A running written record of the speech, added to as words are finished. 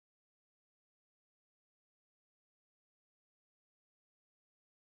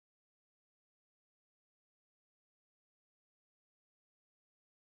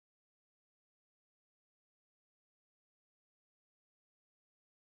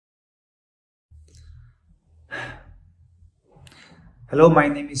Hello, my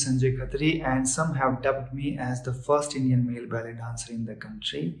name is Sanjay Khatri, and some have dubbed me as the first Indian male ballet dancer in the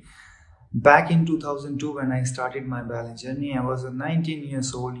country. Back in 2002, when I started my ballet journey, I was a 19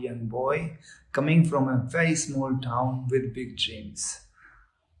 years old young boy coming from a very small town with big dreams.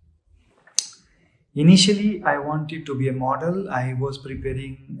 Initially, I wanted to be a model. I was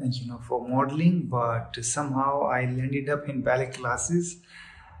preparing, for modeling, but somehow I ended up in ballet classes,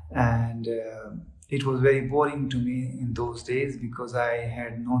 and it was very boring to me in those days because I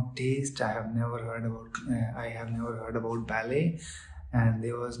had no taste. I have never heard about ballet, and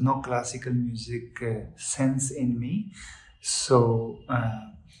there was no classical music sense in me. So,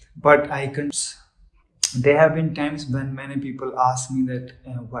 but I can. There have been times when many people ask me that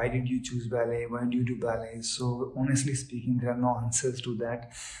why did you choose ballet? Why do you do ballet? So honestly speaking, there are no answers to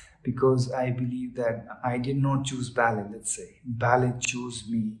that because I believe that I did not choose ballet. Let's say ballet chose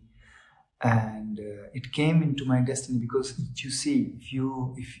me, and it came into my destiny because you see,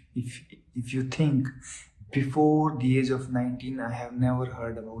 if you think before the age of 19, I have never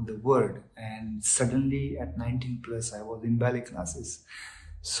heard about the word, and suddenly at 19 plus, I was in ballet classes.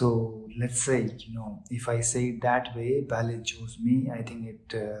 So let's say, if I say it that way, ballet chose me. I think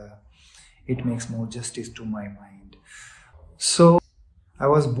it makes more justice to my mind. So I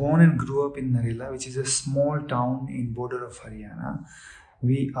was born and grew up in Narela, which is a small town in border of Haryana.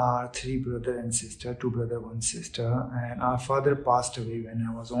 We are three brother and sister, two brother, one sister, and our father passed away when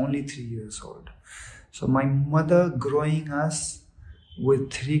I was only 3 years old. So my mother growing us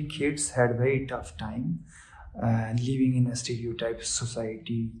with three kids had very tough time. Living in a stereotype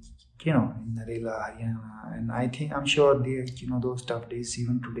society, in Narela, Haryana, and I'm sure those tough days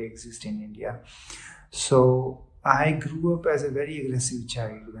even today exist in India. So I grew up as a very aggressive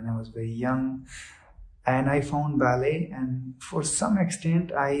child when I was very young, and I found ballet, and for some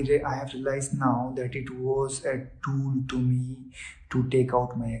extent, I have realized now that it was a tool to me to take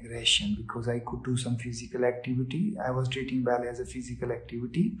out my aggression because I could do some physical activity. I was treating ballet as a physical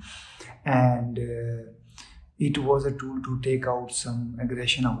activity, and it was a tool to take out some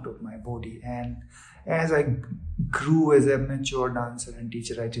aggression out of my body. And as I grew as a mature dancer and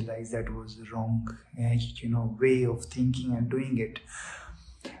teacher, I realized that was the wrong, way of thinking and doing it.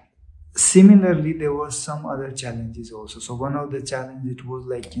 Similarly, there were some other challenges also. So one of the challenges, it was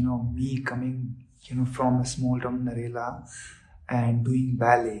like, me coming, from a small town Narela and doing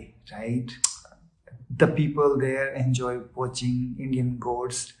ballet, right? The people there enjoy watching Indian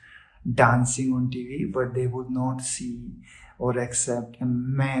gods dancing on TV, but they would not see or accept a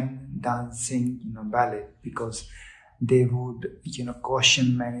man dancing, ballet, because they would,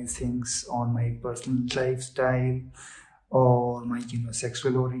 caution many things on my personal lifestyle or my,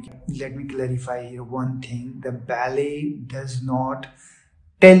 sexual origin. Let me clarify here one thing: the ballet does not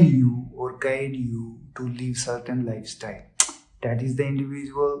tell you or guide you to live certain lifestyle. That is the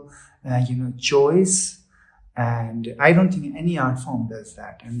individual, choice. And I don't think any art form does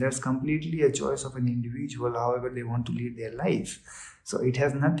that. And that's completely a choice of an individual, however they want to lead their life. So it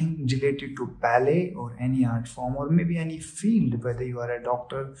has nothing related to ballet or any art form or maybe any field, whether you are a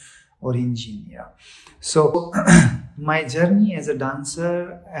doctor or engineer. So my journey as a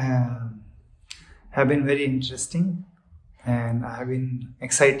dancer have been very interesting, and I have been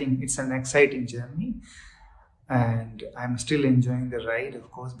exciting. It's an exciting journey. And I'm still enjoying the ride, of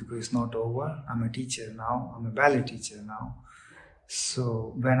course, because it's not over. I'm a teacher now. I'm a ballet teacher now.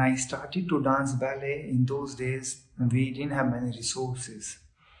 So when I started to dance ballet in those days, we didn't have many resources.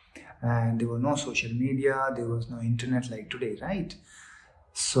 And there was no social media. There was no internet like today, right?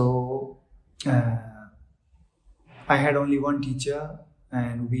 So I had only one teacher,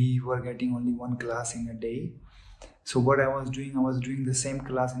 and we were getting only one class in a day. So what I was doing the same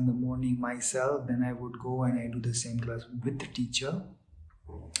class in the morning myself. Then I would go and I do the same class with the teacher.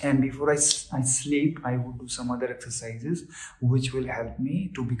 And before I sleep, I would do some other exercises which will help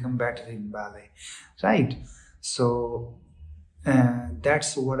me to become better in ballet, right? So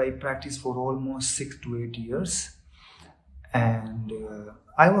that's what I practiced for almost 6 to 8 years. And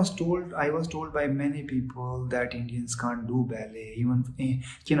I was told by many people that Indians can't do ballet. Even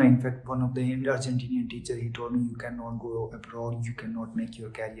in fact, one of the Argentinian teacher, he told me, you cannot go abroad, you cannot make your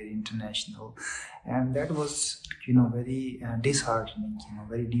career international, and that was very disheartening,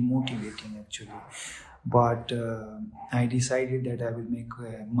 very demotivating actually. But I decided that I will make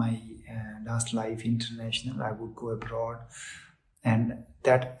my dance life international. I would go abroad. And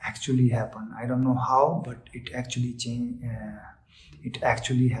that actually happened. I don't know how, but it actually changed. It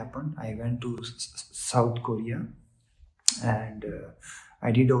actually happened. I went to South Korea, and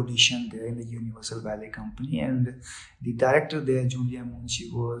I did audition there in the Universal Ballet Company. And the director there, Julia Moon, she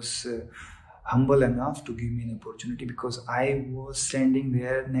was humble enough to give me an opportunity, because I was standing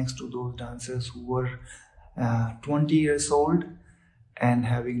there next to those dancers who were 20 years old and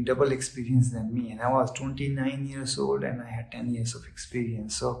having double experience than me, and I was 29 years old and I had 10 years of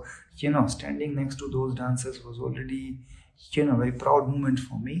experience. So standing next to those dancers was already a very proud moment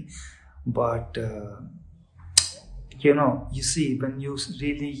for me. But you see, when you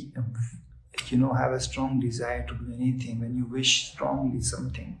really have a strong desire to do anything, when you wish strongly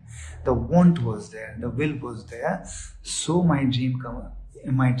something, the want was there, the will was there. So my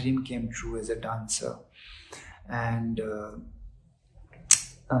dream came true as a dancer. And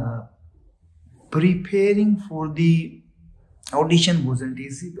preparing for the audition wasn't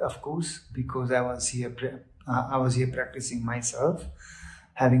easy, of course, because I was here practicing myself,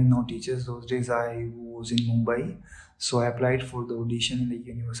 having no teachers. Those days I was in Mumbai, so I applied for the audition in the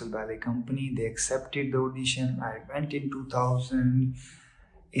Universal Ballet Company. They accepted the audition. I went in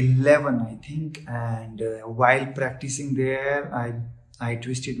 2011, I think, and while practicing there, I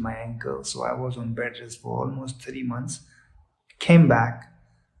twisted my ankle, so I was on bed rest for almost 3 months. Came back,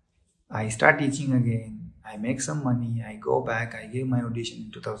 I start teaching again, I make some money, I go back, I gave my audition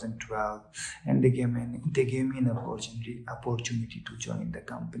in 2012, and they gave me an opportunity to join the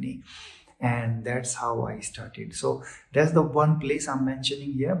company, and that's how I started. So that's the one place I'm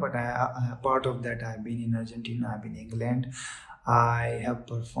mentioning here. But part of that, I've been in Argentina, I've been in England, I have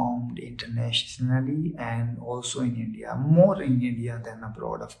performed internationally, and also in India, more in India than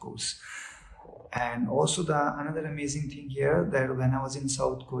abroad, of course. And also another amazing thing here, that when I was in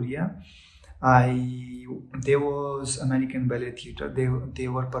South Korea, there was American Ballet Theatre. They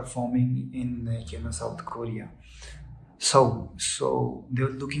were performing in South Korea. So they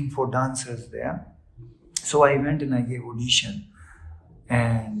were looking for dancers there. So I went and I gave audition,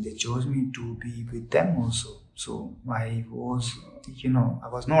 and they chose me to be with them also. So I was, I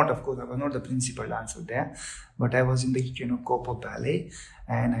was not the principal dancer there, but I was in the, corps of ballet,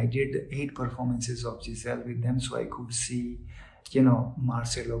 and I did 8 performances of Giselle with them. So I could see,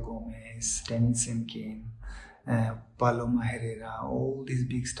 Marcelo Gomez, Tennyson King, Paloma Herrera, all these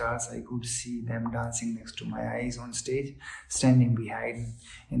big stars. I could see them dancing next to my eyes on stage, standing behind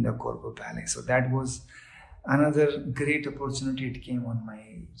in the corps of ballet. So that was another great opportunity. It came on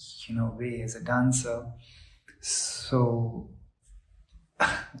my, way as a dancer. So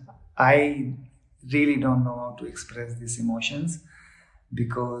I really don't know how to express these emotions,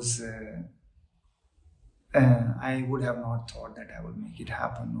 because I would have not thought that I would make it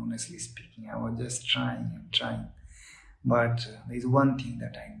happen, honestly speaking. I was just trying and trying. But there's one thing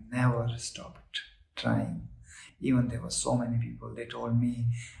that I never stopped trying. Even there were so many people, they told me,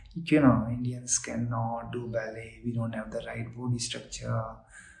 Indians cannot do ballet, we don't have the right body structure,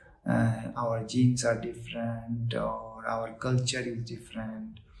 our genes are different, or our culture is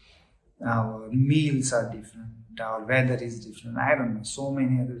different, our meals are different, our weather is different. I don't know, so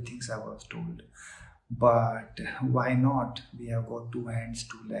many other things I was told. But why not? We have got 2 hands,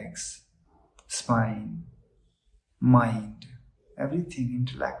 2 legs, spine, mind, everything,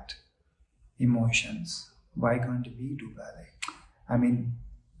 intellect, emotions. Why can't we do ballet? I mean,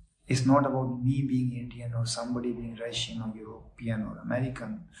 it's not about me being Indian or somebody being Russian or European or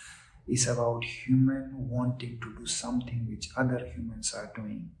American. It's about human wanting to do something which other humans are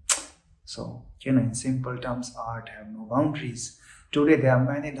doing. So, in simple terms, art have no boundaries. Today, there are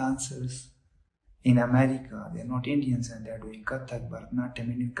many dancers in America. They're not Indians, and they're doing Kathak, Bharatanatyam,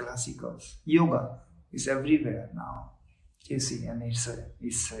 Indian classicals. Yoga is everywhere now. You see, and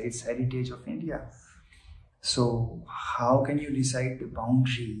it's heritage of India. So how can you decide the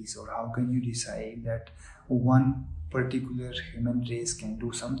boundaries, or how can you decide that one particular human race can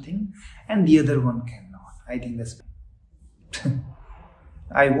do something and the other one cannot? I think that's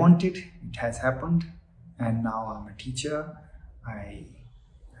I want it has happened, and now I'm a teacher. I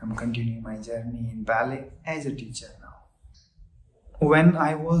am continuing my journey in ballet as a teacher now. When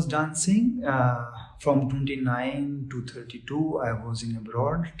I was dancing from 29 to 32, I was in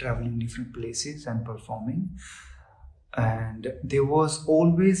abroad, traveling different places and performing. And there was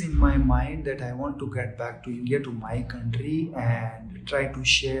always in my mind that I want to get back to India, to my country, and try to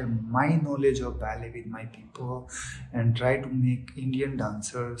share my knowledge of ballet with my people, and try to make Indian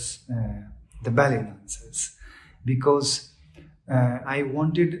dancers the ballet dancers, because I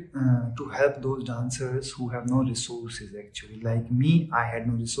wanted to help those dancers who have no resources. Actually, like me, I had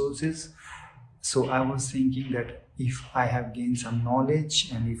no resources. So I was thinking that if I have gained some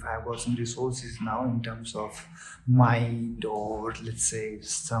knowledge, and if I have got some resources now in terms of mind, or let's say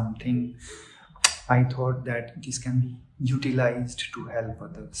something, I thought that this can be utilized to help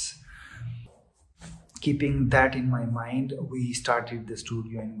others. keeping that in my mind, we started the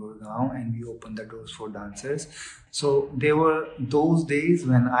studio in Gurgaon and we opened the doors for dancers. So there were those days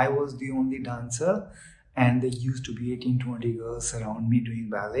when I was the only dancer, and there used to be 18-20 girls around me doing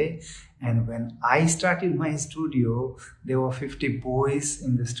ballet. And when I started my studio, there were 50 boys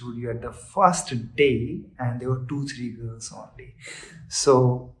in the studio at the first day, and there were 2-3 girls only.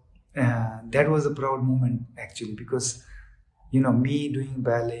 So that was a proud moment actually, because me doing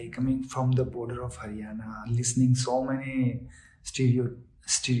ballet, coming from the border of Haryana, listening so many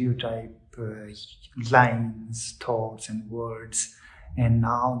stereotype lines, thoughts and words. And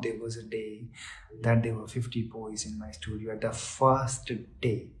now there was a day that there were 50 boys in my studio at the first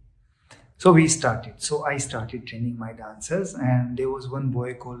day. So I started training my dancers, and there was one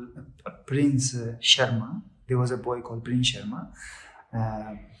boy called Prince Sharma. There was a boy called Prince Sharma.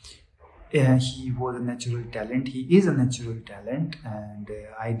 He was a natural talent. He is a natural talent, and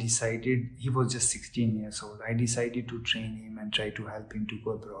I decided, he was just 16 years old. I decided to train him and try to help him to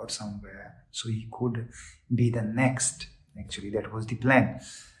go abroad somewhere so he could be the next. Actually, that was the plan.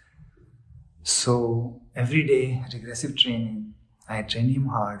 So every day, regressive training. I trained him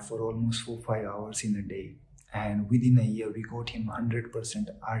hard for almost 4-5 hours in a day. And within a year, we got him 100%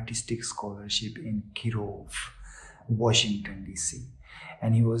 artistic scholarship in Kirov, Washington, D.C.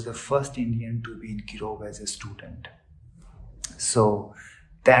 And he was the first Indian to be in Kirov as a student. So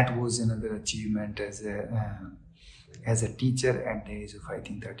that was another achievement as a teacher at the age of, I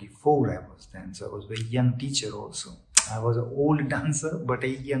think, 34 I was then. So I was a very young teacher also. I was an old dancer, but a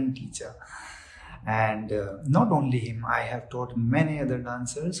young teacher. And not only him, I have taught many other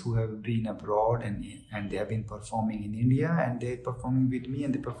dancers who have been abroad and they have been performing in India, and they're performing with me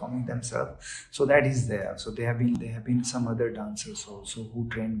and they're performing themselves. So that is there. So there have been some other dancers also who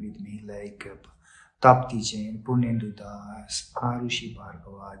trained with me, like Tapti Jain, Purnendu Das, Arushi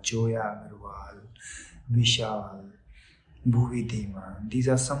Bhargava, Joya Agarwal, Vishal, Bhuvi Dhima. These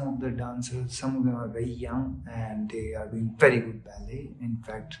are some of the dancers. Some of them are very young and they are doing very good ballet. In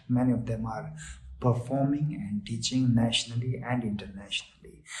fact, many of them are performing and teaching nationally and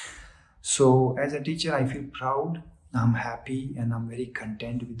internationally. So as a teacher, I feel proud, I'm happy, and I'm very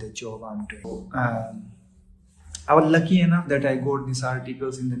content with the job I'm doing. I was lucky enough that I got these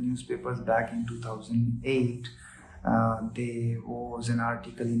articles in the newspapers back in 2008. There was an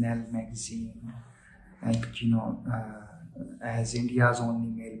article in Elle magazine, like, as India's only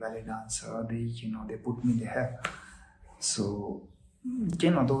male ballet dancer, they put me there. So,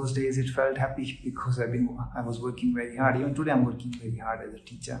 those days it felt happy because I was working very hard. Even today I'm working very hard as a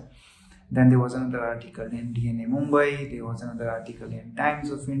teacher. Then there was another article in DNA Mumbai. There was another article in Times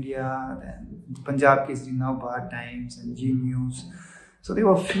of India. Then Punjab Kesari, Now Bharat Times, and G News. So there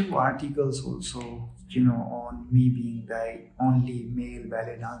were a few articles also, on me being the only male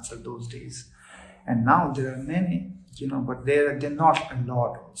ballet dancer those days. And now there are many, but they're not a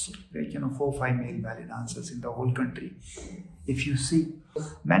lot also. There are, 4 or 5 male ballet dancers in the whole country. If you see,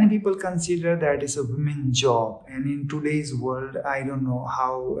 many people consider that it's a women's job, and in today's world, I don't know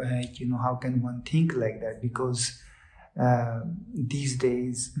how how can one think like that, because these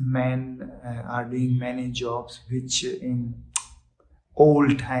days men are doing many jobs which in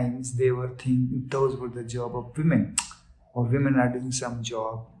old times they were thinking those were the job of women, or women are doing some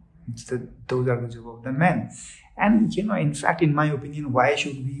job. Those are the job of the men. And in fact, in my opinion, why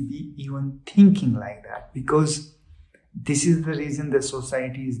should we be even thinking like that? Because this is the reason the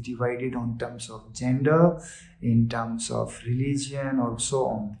society is divided on terms of gender, in terms of religion, or so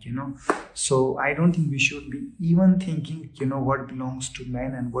on, So I don't think we should be even thinking, what belongs to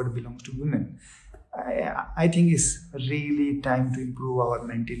men and what belongs to women. I think it's really time to improve our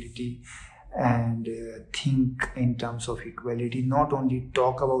mentality and think in terms of equality. Not only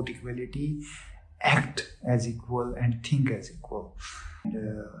talk about equality, act as equal and think as equal.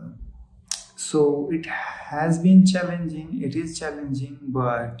 So it has been challenging, it is challenging,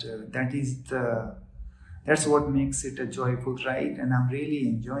 but that's what makes it a joyful ride, and I'm really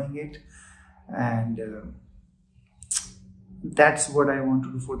enjoying it. And that's what I want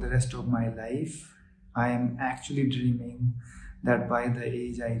to do for the rest of my life. I am actually dreaming that by the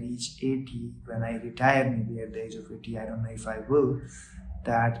age I reach 80, when I retire, maybe at the age of 80, I don't know if I will,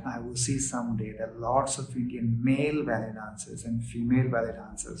 that I will see someday that lots of Indian male ballet dancers and female ballet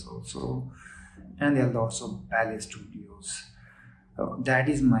dancers also, and there are lots of ballet studios. That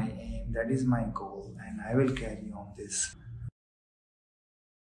is my aim, that is my goal, and I will carry on this.